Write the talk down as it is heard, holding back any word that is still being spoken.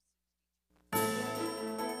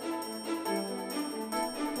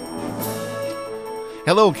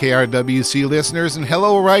Hello, KRWC listeners, and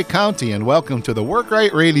hello, Wright County, and welcome to the Work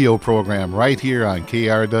Right radio program right here on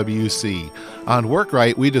KRWC. On Work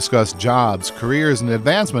Right, we discuss jobs, careers, and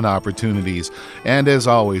advancement opportunities. And as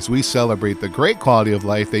always, we celebrate the great quality of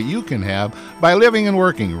life that you can have by living and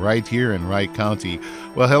working right here in Wright County.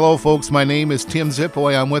 Well, hello, folks. My name is Tim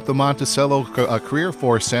Zippoy. I'm with the Monticello Career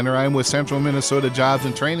Force Center. I'm with Central Minnesota Jobs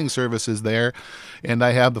and Training Services there. And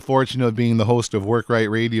I have the fortune of being the host of Work Right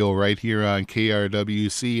Radio right here on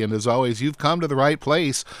KRWC. And as always, you've come to the right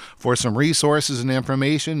place for some resources and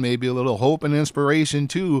information, maybe a little hope and inspiration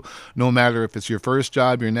too. No matter if it's your first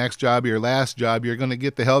job, your next job, your last job, you're going to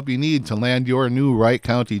get the help you need to land your new Wright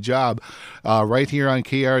County job right here on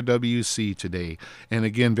KRWC today. And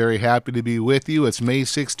again, very happy to be with you. It's May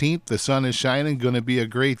 16th. The sun is shining. Going to be a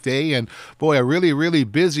great day. And boy, a really, really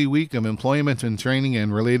busy week of employment and training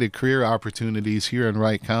and related career opportunities here in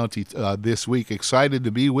Wright County this week. Excited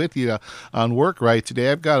to be with you on Work Right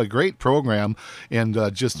today. I've got a great program and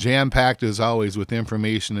just jam-packed as always with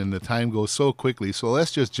information, and the time goes so quickly. So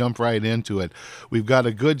let's just jump right into it. We've got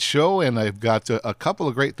a good show, and I've got a couple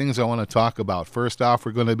of great things I want to talk about. First off,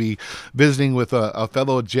 we're going to be visiting with a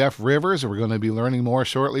fellow Jeff Rivers. We're going to be learning more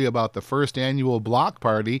shortly about the first annual block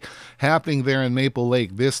party happening there in Maple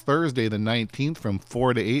Lake this Thursday, the 19th, from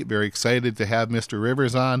 4 to 8. Very excited to have Mr.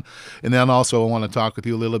 Rivers on. And then also I want to talk with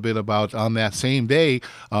you a little bit about, on that same day,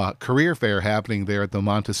 career fair happening there at the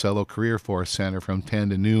Monticello Career Force Center from 10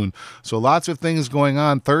 to noon. So lots of things going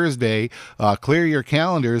on Thursday. Clear your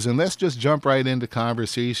calendars, and let's just jump right into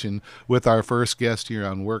conversation with our first guest here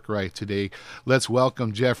on Work Right today. Let's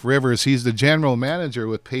welcome Jeff Rivers. He's the general manager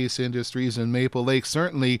with Pace Industries in Maple Lake,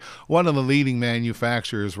 certainly one of the leading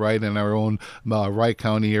manufacturers right in our own Wright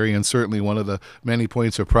County area, and certainly one of the many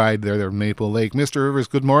points of pride there in Maple Lake. Mr. Rivers,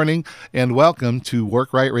 good morning, and welcome to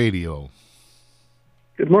Work Right Radio.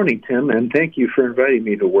 Good morning, Tim, and thank you for inviting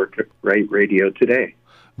me to Work Right Radio today.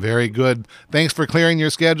 Very good. Thanks for clearing your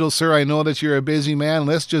schedule, sir. I know that you're a busy man.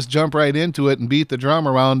 Let's just jump right into it and beat the drum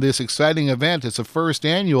around this exciting event. It's a first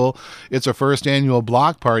annual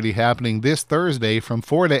block party happening this Thursday from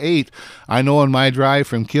 4 to 8. I know on my drive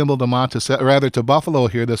from Kimball to Buffalo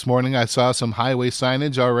here this morning, I saw some highway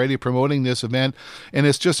signage already promoting this event, and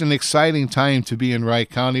it's just an exciting time to be in Wright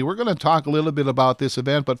County. We're going to talk a little bit about this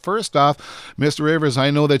event, but first off, Mr. Rivers, I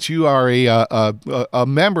know that you are a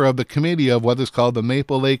member of the committee of what is called the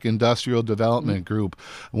Maple Lake Industrial Development Group.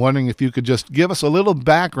 I'm wondering if you could just give us a little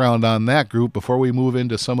background on that group before we move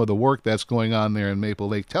into some of the work that's going on there in Maple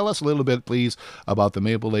Lake. Tell us a little bit, please, about the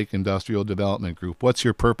Maple Lake Industrial Development Group. What's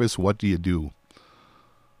your purpose? What do you do?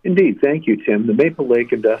 Indeed. Thank you, Tim. The Maple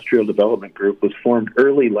Lake Industrial Development Group was formed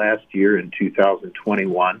early last year in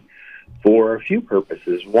 2021 for a few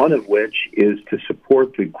purposes, one of which is to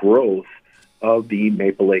support the growth of the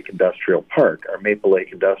Maple Lake Industrial Park. Our Maple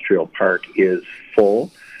Lake Industrial Park is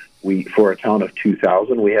full. For a town of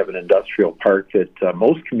 2,000, we have an industrial park that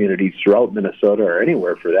most communities throughout Minnesota, or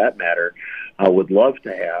anywhere for that matter, would love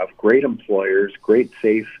to have. Great employers, great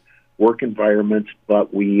safe work environments,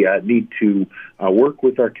 but we need to work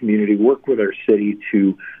with our community, work with our city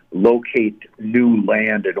to locate new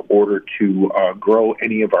land in order to grow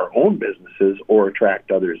any of our own businesses or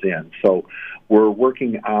attract others in. So we're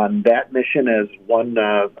working on that mission as one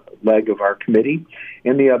leg of our committee,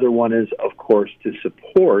 and the other one is, of course, to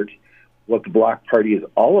support what the block party is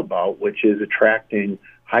all about, which is attracting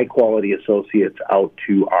high-quality associates out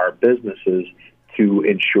to our businesses to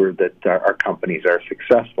ensure that our companies are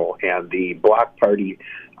successful. And the block party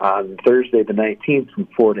on Thursday the 19th from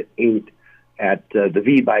 4 to 8 at the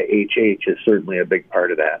V by HH is certainly a big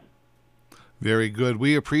part of that. Very good.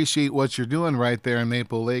 We appreciate what you're doing right there in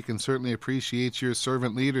Maple Lake, and certainly appreciate your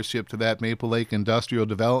servant leadership to that Maple Lake Industrial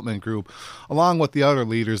Development Group, along with the other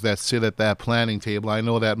leaders that sit at that planning table. I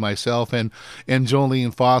know that myself and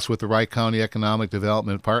Jolene Foss with the Wright County Economic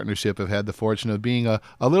Development Partnership have had the fortune of being a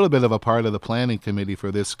little bit of a part of the planning committee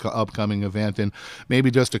for this upcoming event. And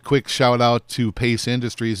maybe just a quick shout out to Pace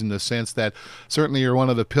Industries in the sense that certainly you're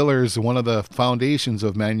one of the pillars, one of the foundations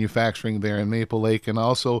of manufacturing there in Maple Lake, and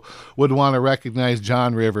also would want to recognize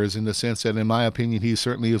John Rivers in the sense that, in my opinion, he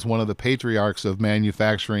certainly is one of the patriarchs of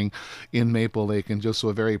manufacturing in Maple Lake, and just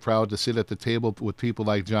so very proud to sit at the table with people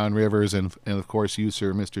like John Rivers and of course you,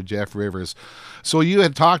 sir, Mr. Jeff Rivers. So you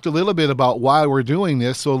had talked a little bit about why we're doing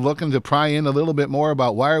this, so looking to pry in a little bit more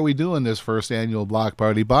about why are we doing this first annual block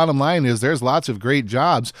party. Bottom line is there's lots of great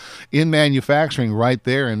jobs in manufacturing right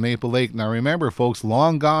there in Maple Lake. Now remember, folks,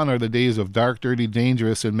 long gone are the days of dark, dirty,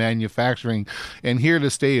 dangerous in manufacturing, and here to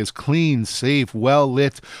stay is clean, safe,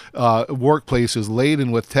 well-lit workplaces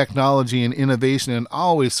laden with technology and innovation, and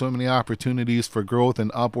always so many opportunities for growth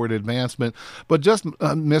and upward advancement. But just,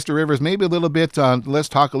 Mr. Rivers, maybe a little bit on, let's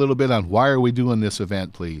talk a little bit on why are we doing this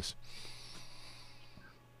event, please?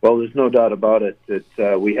 Well, there's no doubt about it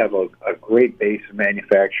that we have a great base of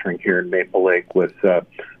manufacturing here in Maple Lake with a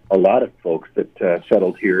lot of folks that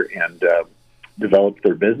settled here and developed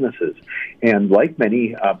their businesses. And like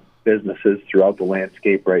many businesses throughout the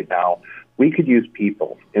landscape right now, we could use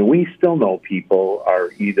people. And we still know people are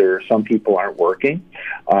either, some people aren't working,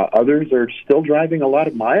 others are still driving a lot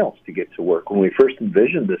of miles to get to work. When we first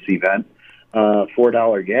envisioned this event,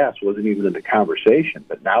 $4 gas wasn't even in the conversation,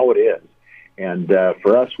 but now it is. And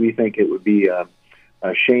for us, we think it would be a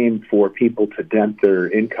shame for people to dent their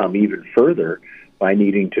income even further by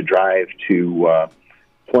needing to drive to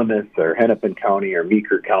Plymouth or Hennepin County or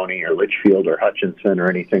Meeker County or Litchfield or Hutchinson or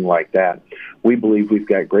anything like that. We believe we've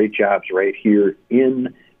got great jobs right here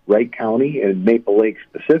in Wright County and Maple Lake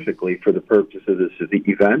specifically for the purpose of this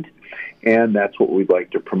event, and that's what we'd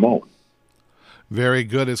like to promote. Very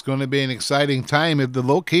good. It's going to be an exciting time. The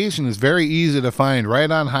location is very easy to find,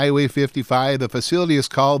 right on Highway 55. The facility is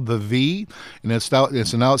called The V, and it's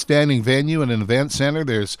an outstanding venue and an event center.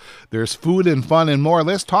 There's food and fun and more.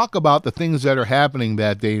 Let's talk about the things that are happening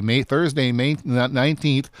that day, Thursday, May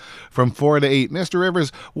 19th, from 4 to 8. Mr.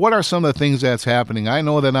 Rivers, what are some of the things that's happening? I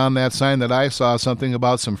know that on that sign that I saw something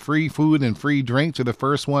about some free food and free drink to the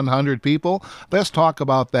first 100 people. Let's talk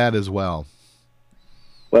about that as well.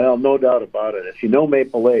 Well, no doubt about it. If you know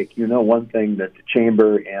Maple Lake, you know one thing that the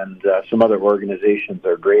Chamber and some other organizations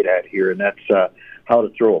are great at here, and that's how to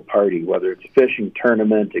throw a party, whether it's a fishing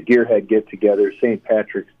tournament, a gearhead get-together, St.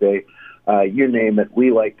 Patrick's Day, you name it.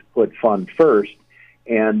 We like to put fun first,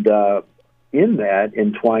 and in that,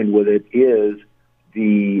 entwined with it, is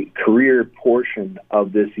the career portion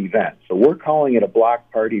of this event. So we're calling it a block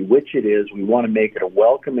party, which it is. We want to make it a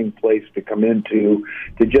welcoming place to come into,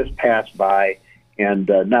 to just pass by,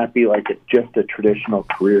 and not be like just a traditional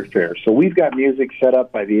career fair. So we've got music set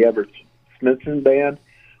up by the Everett Smithson Band,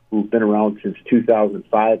 who've been around since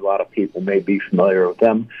 2005. A lot of people may be familiar with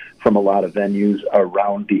them from a lot of venues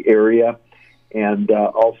around the area. And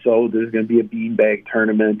also there's going to be a beanbag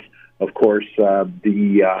tournament. Of course,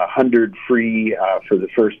 the 100 free for the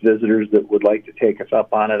first visitors that would like to take us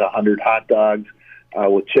up on it, 100 hot dogs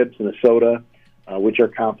with chips and a soda, which are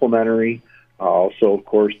complimentary. Also, of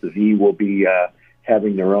course, the V will be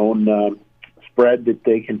having their own spread that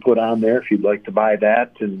they can put on there if you'd like to buy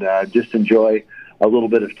that and just enjoy a little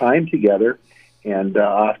bit of time together. And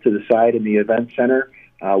off to the side in the event center,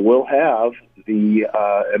 we'll have the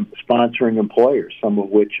sponsoring employers, some of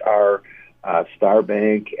which are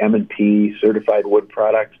Starbank, M&P, Certified Wood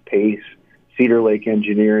Products, Pace, Cedar Lake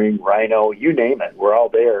Engineering, Rhino, you name it. We're all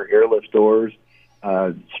there. Airlift Doors,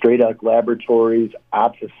 Straight Up Laboratories,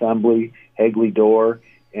 Ops Assembly, Hagley Door,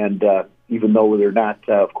 and even though they're not,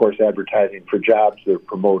 of course, advertising for jobs, they're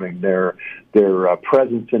promoting their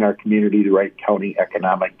presence in our community, the Wright County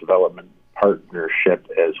Economic Development Partnership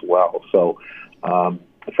as well. So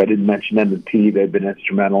if I didn't mention M&P, they've been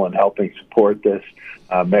instrumental in helping support this.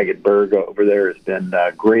 Megan Berg over there has been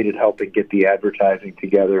great at helping get the advertising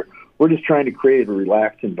together. We're just trying to create a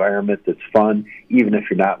relaxed environment that's fun, even if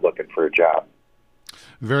you're not looking for a job.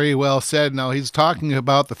 Very well said. Now he's talking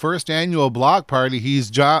about the first annual block party.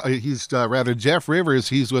 He's Jeff Rivers.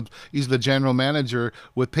 He's the general manager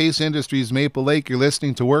with Pace Industries Maple Lake. You're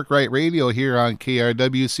listening to Work Right Radio here on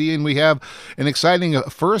KRWC, and we have an exciting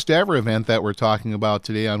first ever event that we're talking about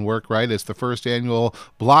today on Work Right. It's the first annual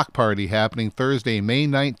block party happening Thursday, May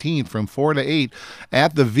 19th from 4 to 8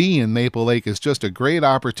 at the V in Maple Lake. It's just a great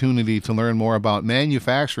opportunity to learn more about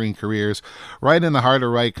manufacturing careers right in the heart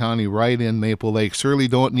of Wright County, right in Maple Lake.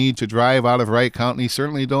 Certainly don't need to drive out of Wright County,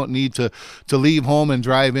 certainly don't need to leave home and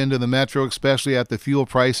drive into the metro, especially at the fuel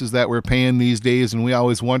prices that we're paying these days. And we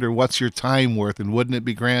always wonder, what's your time worth? And wouldn't it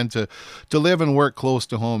be grand to live and work close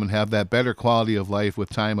to home and have that better quality of life with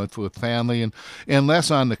time with family and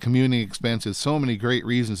less on the commuting expenses? So many great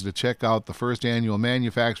reasons to check out the first annual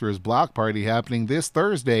Manufacturers Block Party happening this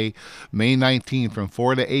Thursday, May 19th from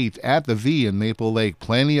 4 to 8 at the V in Maple Lake.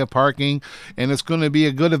 Plenty of parking, and it's going to be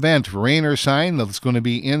a good event. Rain or shine, it's going to to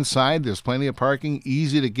be inside. There's plenty of parking,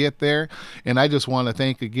 easy to get there. And I just want to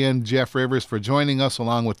thank again Jeff Rivers for joining us,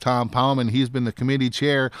 along with Tom Powman. He's been the committee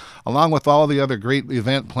chair, along with all the other great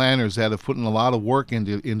event planners that have put in a lot of work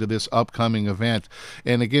into this upcoming event.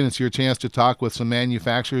 And again, it's your chance to talk with some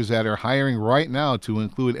manufacturers that are hiring right now, to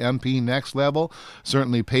include MP Next Level,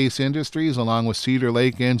 certainly Pace Industries, along with Cedar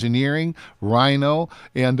Lake Engineering, Rhino,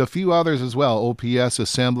 and a few others as well, OPS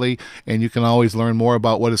Assembly. And you can always learn more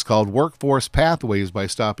about what is called Workforce Pathways by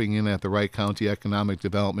stopping in at the Wright County Economic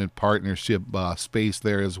Development Partnership space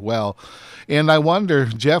there as well. And I wonder,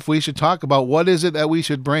 Jeff, we should talk about what is it that we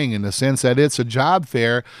should bring, in the sense that it's a job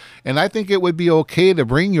fair. And I think it would be okay to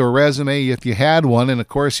bring your resume if you had one. And of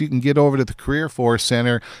course, you can get over to the Career Force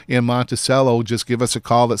Center in Monticello. Just give us a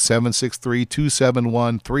call at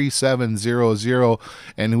 763-271-3700,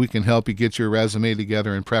 and we can help you get your resume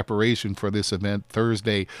together in preparation for this event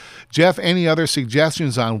Thursday. Jeff, any other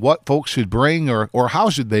suggestions on what folks should bring, or how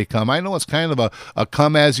should they come? I know it's kind of a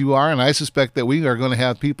come as you are, and I suspect that we are going to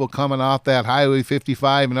have people coming off that Highway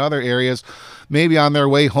 55 and other areas, maybe on their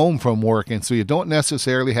way home from work. And so you don't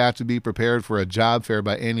necessarily have to be prepared for a job fair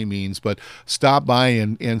by any means, but stop by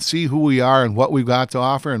and see who we are and what we've got to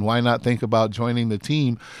offer, and why not think about joining the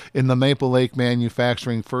team in the Maple Lake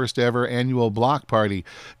Manufacturing first ever annual block party.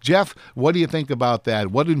 Jeff, what do you think about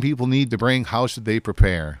that? What do people need to bring? How should they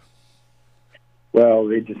prepare? Well,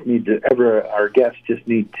 they just need to, our guests just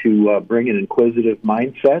need to bring an inquisitive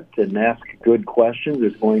mindset and ask good questions.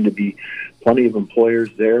 There's going to be plenty of employers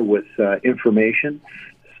there with information.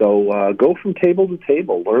 So go from table to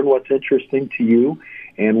table, learn what's interesting to you,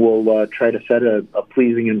 and we'll try to set a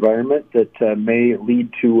pleasing environment that may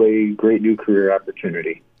lead to a great new career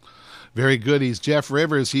opportunity. Very good. He's Jeff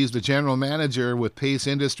Rivers. He's the general manager with Pace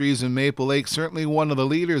Industries in Maple Lake, certainly one of the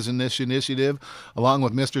leaders in this initiative, along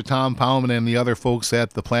with Mr. Tom Powman and the other folks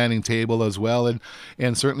at the planning table as well.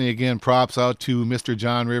 And certainly, again, props out to Mr.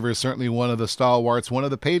 John Rivers, certainly one of the stalwarts, one of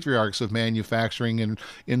the patriarchs of manufacturing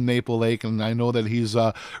in Maple Lake. And I know that he's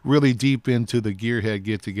really deep into the Gearhead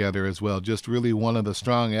get-together as well. Just really one of the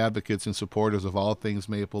strong advocates and supporters of all things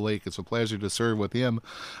Maple Lake. It's a pleasure to serve with him.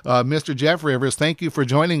 Mr. Jeff Rivers, thank you for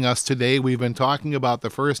joining us today. We've been talking about the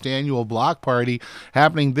first annual block party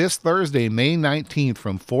happening this Thursday, May 19th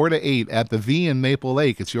from 4 to 8 at the V in Maple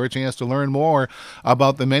Lake. It's your chance to learn more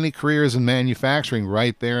about the many careers in manufacturing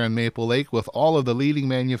right there in Maple Lake with all of the leading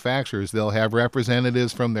manufacturers. They'll have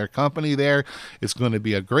representatives from their company there. It's going to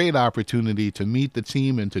be a great opportunity to meet the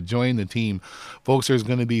team and to join the team. Folks, there's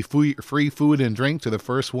going to be free food and drink to the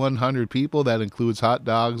first 100 people. That includes hot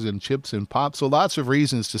dogs and chips and pop. So lots of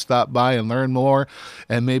reasons to stop by and learn more,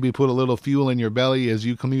 and maybe put a little fuel in your belly as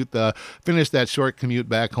you finish that short commute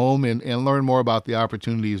back home, and learn more about the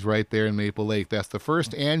opportunities right there in Maple Lake. That's the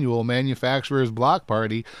first annual Manufacturers Block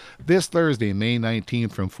Party this Thursday, May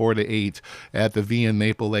 19th from 4 to 8 at the V in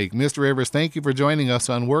Maple Lake. Mr. Rivers, thank you for joining us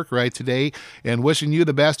on Work Right today, and wishing you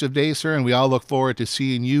the best of days, sir, and we all look forward to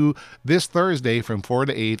seeing you this Thursday from 4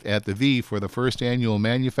 to 8 at the V for the first annual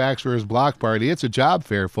Manufacturers Block Party. It's a job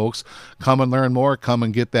fair, folks. Come and learn more. Come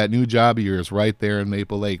and get that new job of yours right there in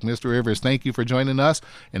Maple Lake. Mr. Rivers, thank you for joining us,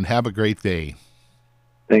 and have a great day.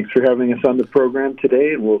 Thanks for having us on the program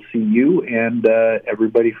today, and we'll see you and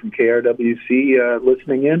everybody from KRWC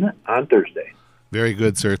listening in on Thursday. Very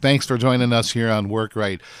good, sir. Thanks for joining us here on Work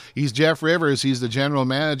Right. He's Jeff Rivers. He's the general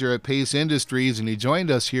manager at Pace Industries, and he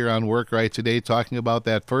joined us here on Work Right today talking about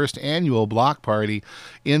that first annual block party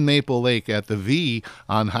in Maple Lake at the V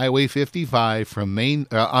on Highway 55 from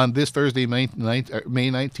on this Thursday, May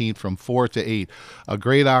 19th from 4 to 8. A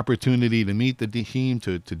great opportunity to meet the team,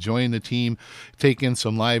 to join the team, take in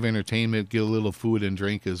some live entertainment, get a little food and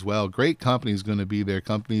drink as well. Great companies going to be there.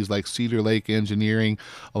 Companies like Cedar Lake Engineering,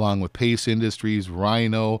 along with Pace Industries,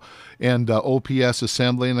 Rhino, and OPS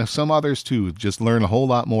Assembly, and some others too. Just learn a whole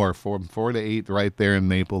lot more from 4 to 8 right there in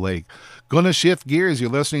Maple Lake. Gonna shift gears. You're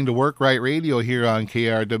listening to Work Right Radio here on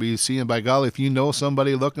KRWC, and by golly, if you know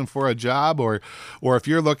somebody looking for a job, or if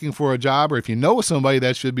you're looking for a job, or if you know somebody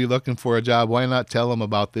that should be looking for a job, why not tell them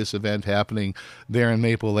about this event happening there in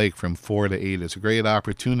Maple Lake from 4 to 8. It's a great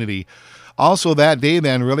opportunity. Also that day,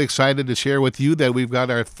 then, really excited to share with you that we've got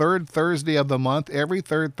our third Thursday of the month, every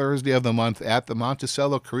third Thursday of the month at the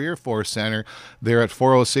Monticello Career Force Center there at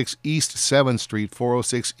 406 East 7th Street,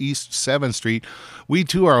 406 East 7th Street. We,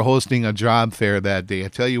 too, are hosting a job fair that day. I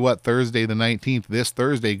tell you what, Thursday the 19th, this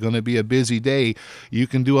Thursday, going to be a busy day. You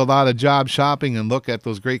can do a lot of job shopping and look at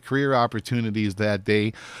those great career opportunities that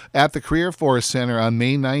day at the Career Force Center on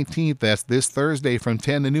May 19th. That's this Thursday from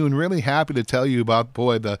 10 to noon. Really happy to tell you about,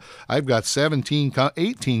 I've got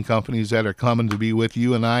 18 companies that are coming to be with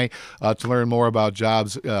you and I to learn more about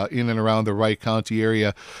jobs in and around the Wright County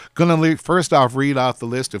area. Going to first off read off the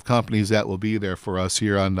list of companies that will be there for us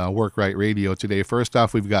here on Work Right Radio today. First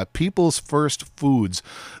off, we've got People's First Foods.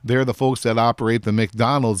 They're the folks that operate the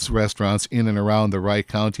McDonald's restaurants in and around the Wright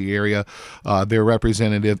County area. Their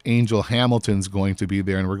representative, Angel Hamilton's going to be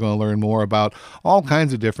there, and we're going to learn more about all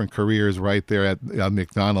kinds of different careers right there at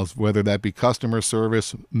McDonald's, whether that be customer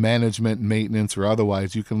service, management, maintenance, or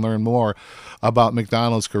otherwise. You can learn more about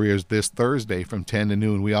McDonald's careers this Thursday from 10 to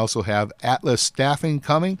noon. We also have Atlas Staffing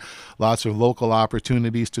coming. Lots of local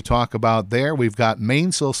opportunities to talk about there. We've got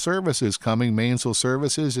Mainsail Services coming. Mainsail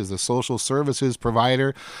Services is a social services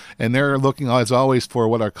provider, and they're looking, as always, for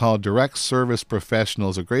what are called direct service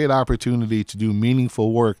professionals, a great opportunity to do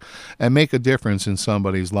meaningful work and make a difference in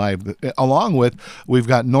somebody's life. Along with, we've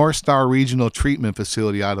got North Star Regional Treatment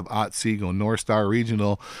Facility out of Otsego. North Star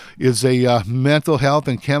Regional is a mental health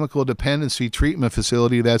and chemical dependency treatment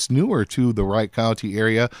facility that's newer to the Wright County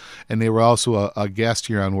area, and they were also a guest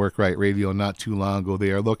here on Work Right Radio not too long ago.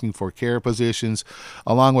 They are looking for care positions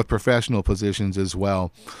along with professional positions as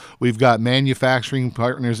well. We've got Manufacturing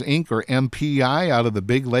Partners Inc., or MPI, out of the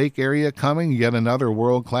Big Lake area coming, yet another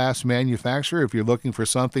world-class manufacturer. If you're looking for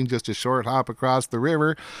something just a short hop across the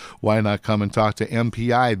river, why not come and talk to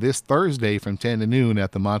MPI this Thursday from 10 to noon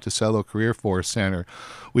at the Monticello Career Force Center.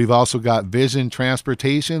 We've also got Vision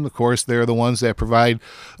Transportation. Of course, they're the ones that provide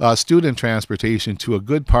student transportation to a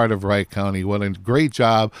good part of Wright County. What a great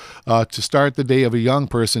job to start the day of a young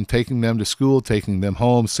person, taking them to school, taking them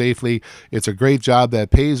home safely. It's a great job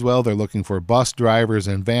that pays well. They're looking for bus drivers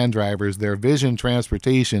and van drivers. Their Vision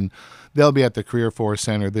Transportation, they'll be at the Career Force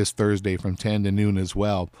Center this Thursday from 10 to noon as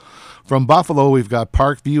well. From Buffalo, we've got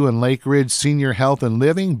Parkview and Lake Ridge Senior Health and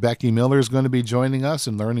Living. Becky Miller is going to be joining us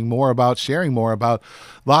and sharing more about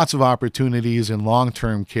lots of opportunities in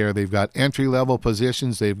long-term care. They've got entry-level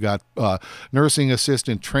positions. They've got nursing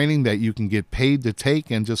assistant training that you can get paid to take,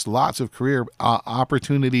 and just lots of career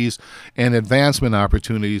opportunities and advancement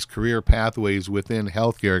opportunities, career pathways within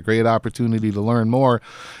healthcare. A great opportunity to learn more,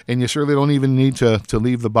 and you surely don't even need to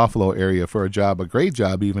leave the Buffalo area for a job. A great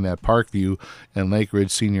job even at Parkview and Lake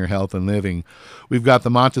Ridge Senior Health and Living. We've got the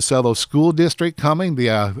Monticello School District coming,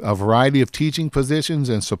 a variety of teaching positions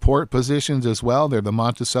and support positions as well. They're the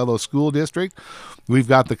Monticello School District. We've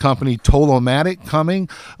got the company Tolomatic coming,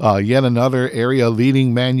 yet another area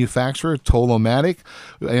leading manufacturer, Tolomatic.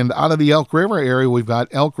 And out of the Elk River area, we've got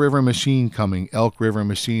Elk River Machine coming. Elk River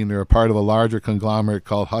Machine, they're a part of a larger conglomerate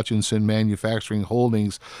called Hutchinson Manufacturing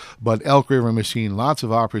Holdings, but Elk River Machine, lots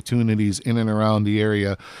of opportunities in and around the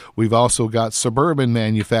area. We've also got Suburban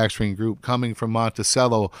Manufacturing Group coming from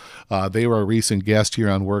Monticello. They were a recent guest here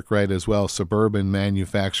on Work Right as well, Suburban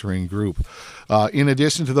Manufacturing Group. In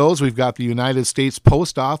addition to those, we've got the United States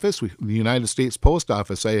Post Office. The United States Post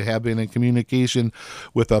Office, I have been in communication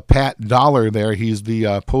with Pat Dollar there. He's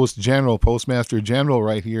the Postmaster General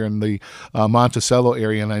right here in the Monticello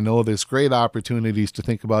area, and I know there's great opportunities to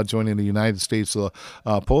think about joining the United States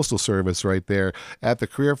Postal Service right there at the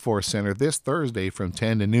Career Force Center this Thursday from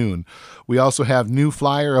 10 to noon. We also have New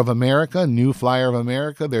Flyer of America. New Flyer of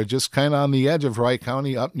America, they're just kind of on the edge of Wright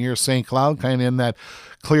County, up near St. Cloud, kind of in that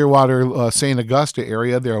Clearwater, St. Augusta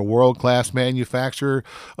area. They're a world-class manufacturer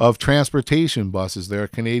of transportation buses. They're a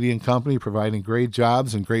Canadian company providing great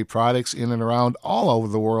jobs and great products in and around all over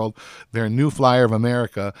the world. They're New Flyer of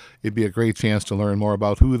America. It'd be a great chance to learn more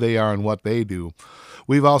about who they are and what they do.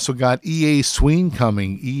 We've also got E.A. Sween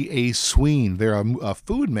coming. E.A. Sween, they're a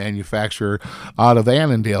food manufacturer out of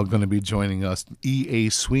Annandale, going to be joining us. E.A.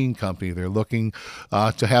 Sween Company. They're looking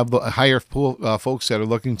to hire folks that are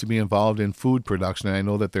looking to be involved in food production. And I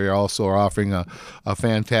know that they also are offering a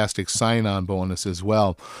fantastic sign-on bonus as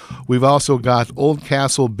well. We've also got Old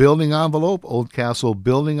Castle Building Envelope. Old Castle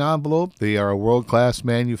Building Envelope. They are a world-class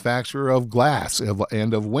manufacturer of glass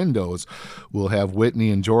and of windows. We'll have Whitney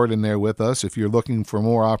and Jordan there with us. If you're looking for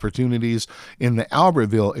more opportunities in the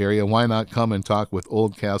Albertville area, why not come and talk with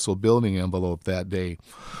Old Castle Building Envelope that day?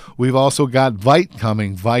 We've also got Vite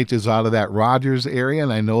coming. Vite is out of that Rogers area,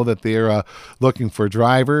 and I know that they're looking for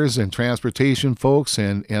drivers and transportation folks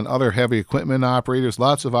and other heavy equipment operators.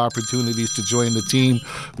 Lots of opportunities to join the team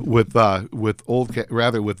with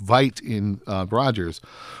Vite in Rogers.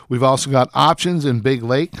 We've also got Options in Big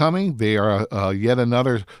Lake coming. They are yet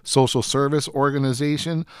another social service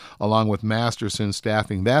organization, along with Masterson's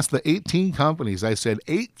Staffing. That's the 18 companies. I said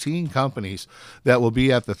 18 companies that will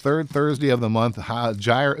be at the third Thursday of the month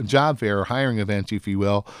job fair or hiring event, if you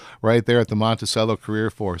will, right there at the Monticello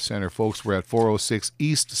Career Force Center. Folks, we're at 406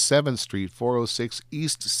 East 7th Street, 406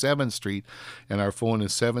 East 7th Street, and our phone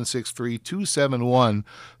is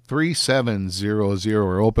 763-271-3700.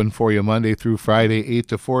 We're open for you Monday through Friday, 8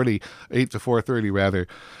 to 4:30 rather.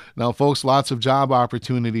 Now, folks, lots of job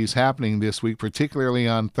opportunities happening this week, particularly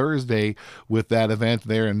on Thursday with that event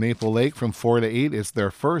there in Maple Lake from 4 to 8. It's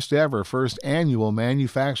their first annual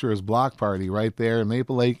Manufacturers Block Party right there in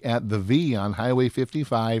Maple Lake at the V on Highway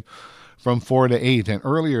 55. From 4 to 8. And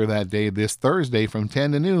earlier that day, this Thursday from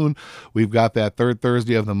 10 to noon, we've got that third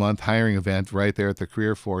Thursday of the month hiring event right there at the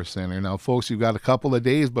Career Force Center. Now, folks, you've got a couple of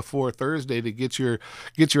days before Thursday to get your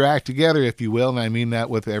act together, if you will, and I mean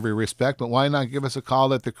that with every respect, but why not give us a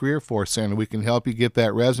call at the Career Force Center? We can help you get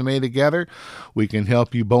that resume together. We can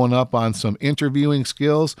help you bone up on some interviewing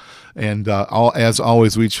skills, and as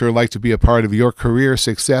always, we'd sure like to be a part of your career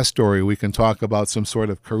success story. We can talk about some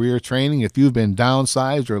sort of career training. If you've been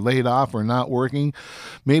downsized or laid off or not working,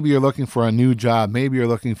 maybe you're looking for a new job, maybe you're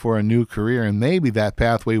looking for a new career, and maybe that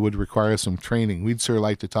pathway would require some training. We'd sure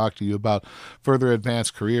like to talk to you about further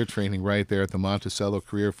advanced career training right there at the Monticello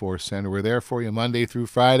Career Force Center. We're there for you Monday through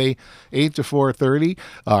Friday, 8 to 4:30.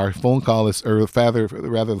 Our phone call is, or rather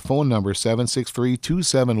the phone number,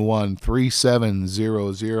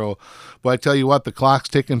 763-271-3700. But I tell you what, the clock's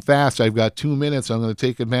ticking fast. I've got 2 minutes. I'm going to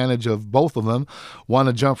take advantage of both of them. Want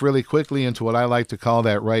to jump really quickly into what I like to call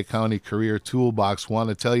that Wright County Career Toolbox. Want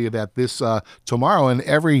to tell you that this tomorrow and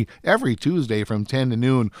every Tuesday from 10 to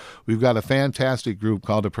noon, we've got a fantastic group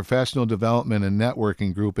called the Professional Development and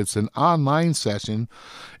Networking Group. It's an online session,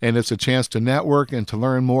 and it's a chance to network and to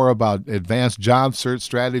learn more about advanced job search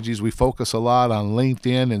strategies. We focus a lot on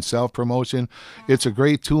LinkedIn and self-promotion. It's a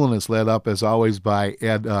great tool, and it's led up, as always, by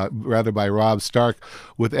by Rob Stark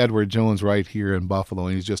with Edward Jones right here in Buffalo,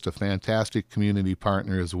 and he's just a fantastic community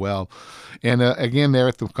partner as well. And again, there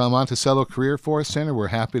at the Monticello Career Force Center, we're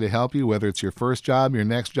happy to help you, whether it's your first job, your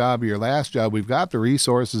next job, or your last job. We've got the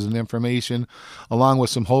resources and information, along with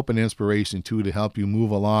some hope and inspiration, too, to help you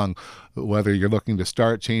move along, whether you're looking to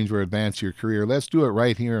start, change, or advance your career. Let's do it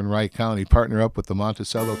right here in Wright County. Partner up with the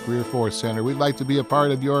Monticello Career Force Center. We'd like to be a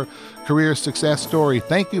part of your career success story.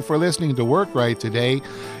 Thank you for listening to Work Right today,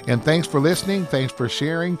 and thanks for listening. Thanks for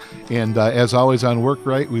sharing. And as always on Work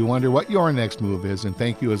Right, we wonder what your next move is. And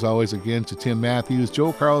thank you, as always, again to Tim Matthews,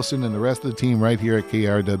 Joe Carlson, and the rest of the team right here at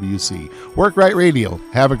KRWC. Work Right Radio.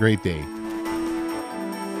 Have a great day.